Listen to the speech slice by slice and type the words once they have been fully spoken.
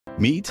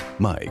Meet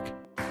Mike.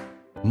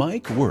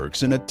 Mike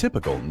works in a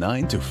typical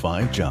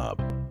 9-to-5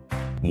 job.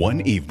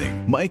 One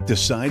evening, Mike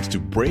decides to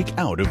break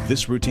out of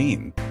this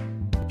routine.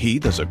 He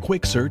does a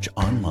quick search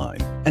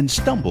online and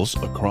stumbles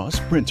across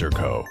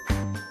PrinterCo.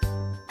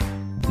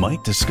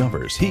 Mike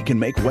discovers he can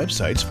make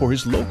websites for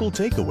his local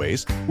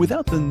takeaways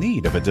without the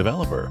need of a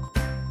developer.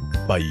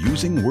 By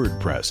using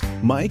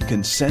WordPress, Mike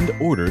can send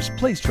orders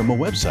placed from a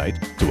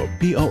website to a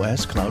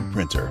POS cloud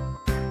printer.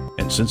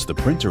 And since the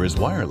printer is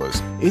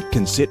wireless, it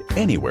can sit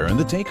anywhere in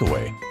the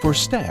takeaway for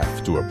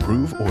staff to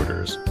approve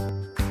orders.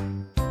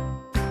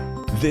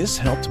 This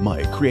helped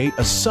Mike create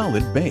a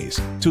solid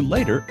base to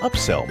later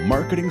upsell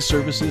marketing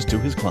services to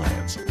his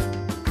clients.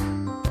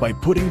 By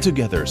putting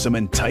together some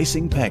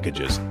enticing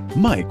packages,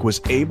 Mike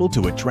was able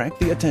to attract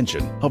the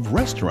attention of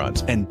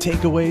restaurants and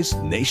takeaways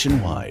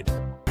nationwide.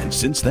 And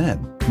since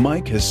then,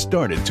 Mike has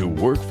started to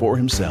work for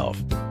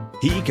himself.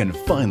 He can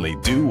finally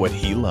do what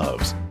he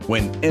loves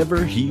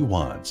whenever he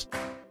wants.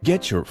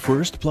 Get your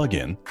first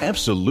plugin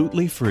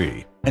absolutely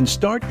free and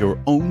start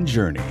your own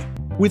journey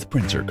with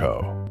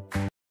PrinterCo.